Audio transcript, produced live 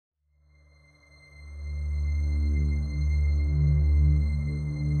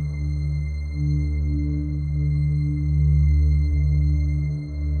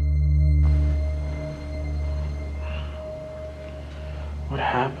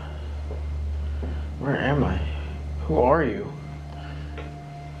Where am I? Who are you?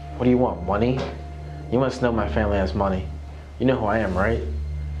 What do you want, money? You must know my family has money. You know who I am, right?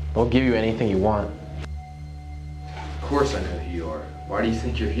 They'll give you anything you want. Of course I know who you are. Why do you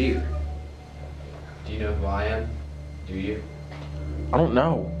think you're here? Do you know who I am? Do you? I don't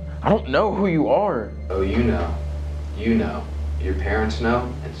know. I don't know who you are. Oh, you know. You know. Your parents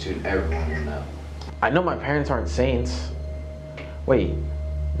know, and soon everyone will know. I know my parents aren't saints. Wait,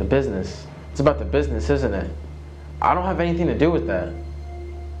 the business. It's about the business, isn't it? I don't have anything to do with that.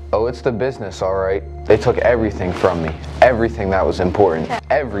 Oh, it's the business, all right. They took everything from me. Everything that was important.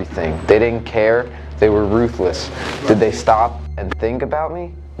 Everything. They didn't care. They were ruthless. Did they stop and think about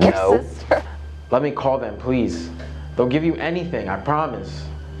me? No. Let me call them, please. They'll give you anything, I promise.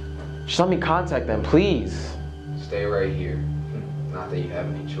 Just let me contact them, please. Stay right here. Not that you have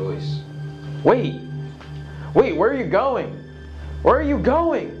any choice. Wait, where are you going? Where are you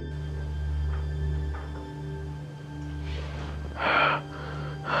going?